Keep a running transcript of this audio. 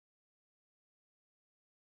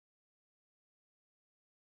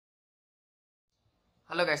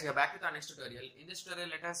Hello guys, we are back with our next tutorial. In this tutorial,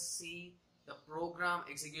 let us see the program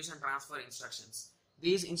execution transfer instructions.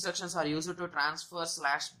 These instructions are used to transfer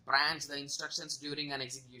 / branch the instructions during an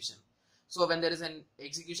execution. So when there is an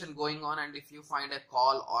execution going on and if you find a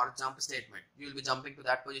call or jump statement, you will be jumping to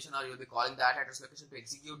that position or you will be calling that address location to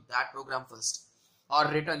execute that program first. Or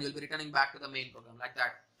return, you will be returning back to the main program like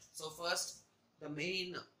that. So first, the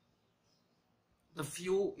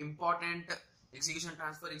few important execution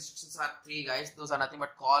transfer instructions are three, guys. Those are nothing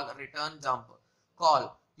but call, return, jump.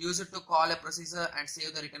 Call, use it to call a procedure and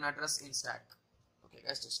save the return address in stack. Okay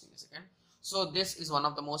guys, just give me a second. So this is one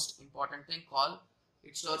of the most important thing. Call,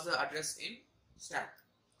 it stores the address in stack.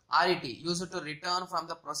 RET, use it to return from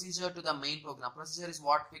the procedure to the main program. Procedure is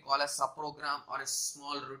what we call a subprogram or a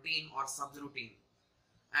small routine or subroutine.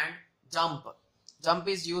 And jump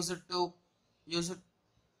is used to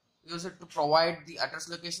provide the address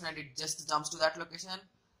location and it just jumps to that location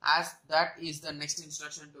as that is the next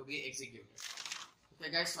instruction to be executed.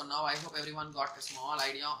 Okay guys, so now I hope everyone got a small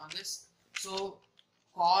idea on this. So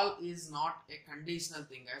call is not a conditional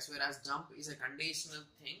thing, guys, whereas jump is a conditional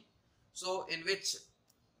thing. So in which,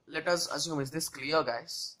 let us assume, is this clear,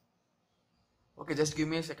 guys? Okay, just give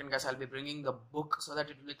me a second, guys. I'll be bringing the book so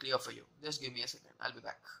that it will be clear for you. Just give me a second, I'll be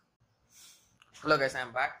back. Hello guys,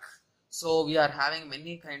 I'm back. So we are having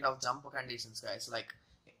many kind of jump conditions, guys, like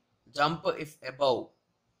jump if above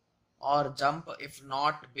or jump if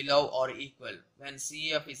not below or equal when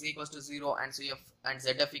CF is equals to 0 and CF and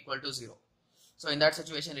ZF equal to 0. So in that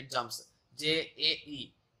situation it jumps.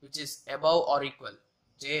 JAE, which is above or equal,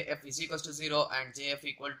 JF is equals to 0 and ZF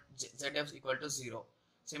equal to 0.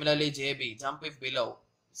 Similarly JB, jump if below,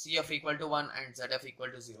 CF equal to 1 and ZF equal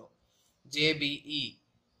to 0. JBE,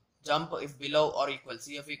 jump if below or equal,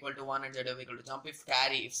 CF equal to 1 and ZF equal to, jump if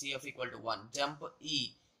carry if CF equal to 1, jump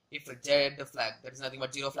E if Z flag, that is nothing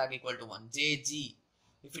but 0 flag equal to 1, JG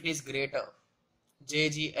if it is greater,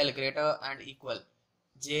 JGL greater and equal,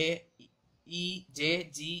 JGE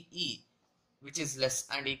which is less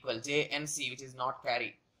and equal, JNC which is not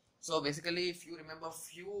carry. So basically if you remember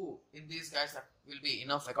few in these, guys, that will be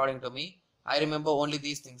enough according to me. I remember only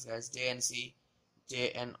these things, guys, JNC,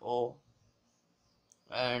 JNO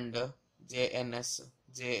and JNS,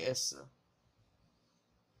 JS,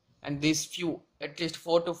 and these few, at least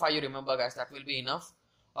 4 to 5 you remember, guys, that will be enough.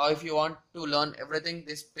 Or if you want to learn everything,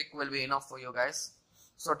 this pic will be enough for you guys.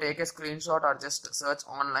 So take a screenshot or just search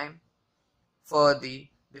online for the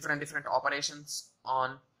different operations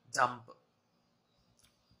on jump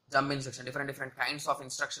instruction, different kinds of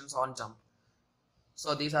instructions on jump.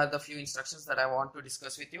 So these are the few instructions that I want to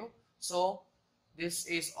discuss with you. So this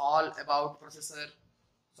is all about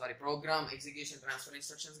program execution transfer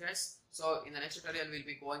instructions, guys. So in the next tutorial we'll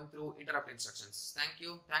be going through interrupt instructions.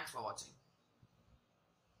 Thanks for watching.